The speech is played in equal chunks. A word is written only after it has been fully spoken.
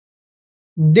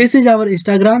This is our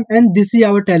Instagram and this is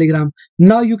our Telegram.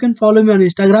 Now you can follow me on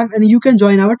Instagram and you can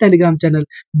join our Telegram channel.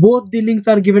 Both the links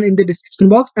are given in the description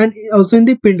box and also in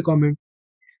the pinned comment.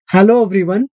 Hello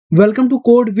everyone. Welcome to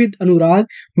Code with Anurag,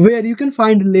 where you can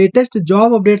find latest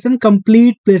job updates and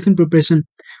complete placement preparation.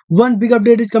 One big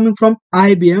update is coming from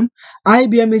IBM.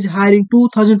 IBM is hiring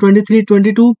 2023,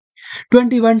 22,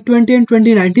 21, 20 and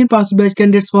 2019 past batch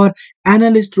candidates for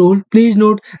analyst role. Please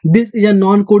note this is a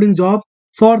non-coding job.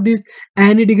 For this,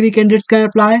 any degree candidates can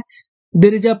apply.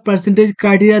 There is a percentage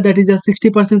criteria, that is a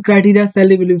 60% criteria.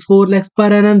 Salary will be 4 lakhs per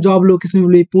annum. Job location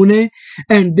will be Pune,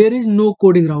 and there is no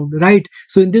coding round, right?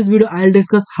 So in this video I'll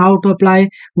discuss how to apply,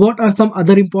 what are some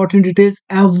other important details,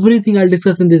 everything I'll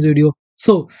discuss in this video.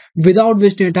 So without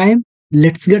wasting time,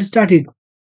 let's get started.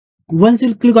 Once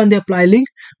you click on the apply link,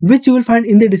 which you will find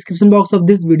in the description box of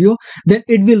this video, then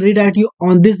it will redirect you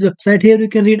on this website. Here you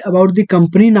can read about the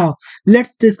company. Now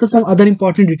let's discuss some other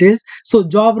important details. So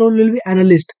job role will be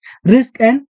analyst, risk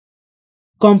and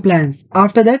compliance.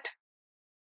 After that,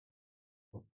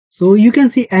 so you can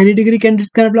see any degree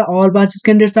candidates can apply. All branches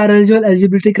candidates are eligible.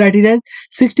 Eligibility criteria is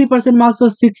 60% marks or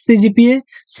 6 CGPA.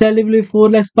 Salary will be 4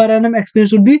 lakhs per annum.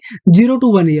 Experience should be 0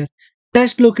 to 1 year.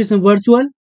 Test location virtual,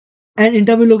 and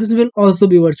interview location will also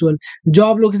be virtual.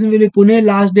 Job location will be Pune.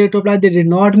 Last date to apply they did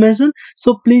not mention,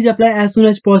 so please apply as soon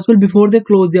as possible before they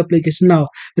close the application. Now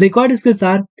required skills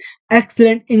are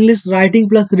excellent English writing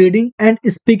plus reading and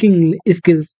speaking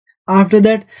skills. After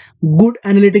that, good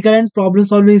analytical and problem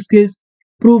solving skills,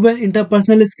 proven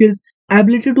interpersonal skills,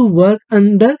 ability to work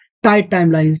under tight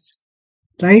timelines.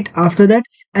 Right after that,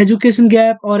 education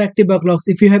gap or active backlogs,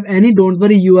 if you have any, don't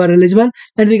worry, you are eligible.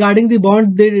 And regarding the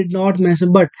bond, they did not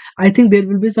mention, but I think there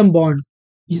will be some bond,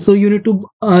 so you need to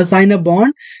sign a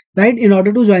bond, right, in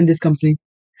order to join this company.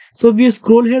 So if you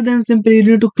scroll here, then simply you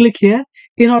need to click here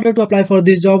in order to apply for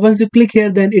this job. Once you click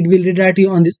here, then it will redirect you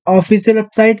on this official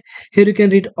website. Here you can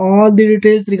read all the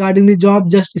details regarding the job.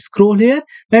 Just scroll here,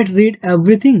 right, read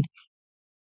everything.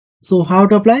 So how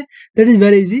to apply, that is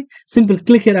very easy. Simple,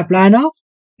 click here, apply now.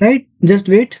 Right, just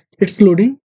wait, it's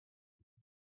loading.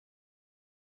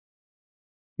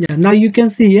 Yeah, now you can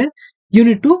see here you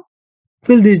need to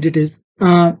fill these details.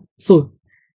 So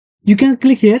you can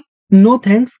click here, no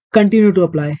thanks, continue to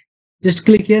apply. Just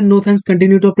click here, no thanks,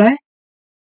 continue to apply.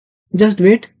 Just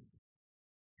wait.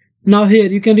 Now here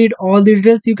you can read all the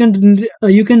details. You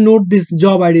can note this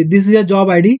job ID. This is a job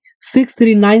ID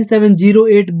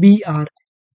 639708BR.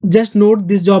 Just note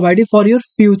this job ID for your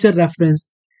future reference.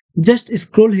 Just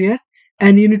scroll here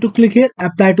and you need to click here,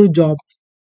 apply to job.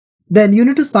 Then you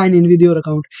need to sign in with your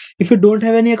account. If you don't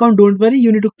have any account, don't worry,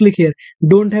 you need to click here,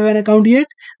 don't have an account yet,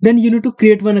 then you need to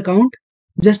create one account.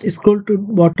 Just scroll to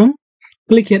bottom,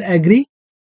 click here, agree.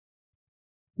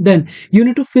 Then you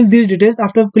need to fill these details.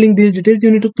 After filling these details, you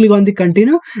need to click on the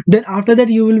continue. Then after that,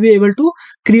 you will be able to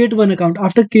create one account.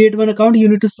 After create one account, you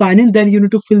need to sign in, then you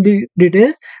need to fill the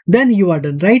details, then you are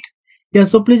done, right? Yeah,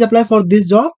 so please apply for this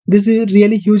job. This is a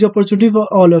really huge opportunity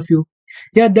for all of you.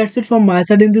 Yeah, that's it from my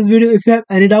side in this video. If you have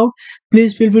any doubt,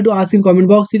 please feel free to ask in comment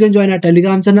box. You can join our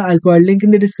Telegram channel. I'll provide link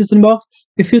in the description box.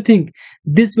 If you think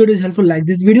this video is helpful, like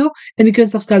this video, and you can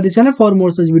subscribe the channel for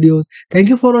more such videos. Thank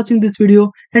you for watching this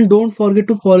video, and don't forget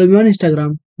to follow me on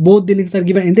Instagram. Both the links are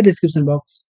given in the description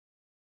box.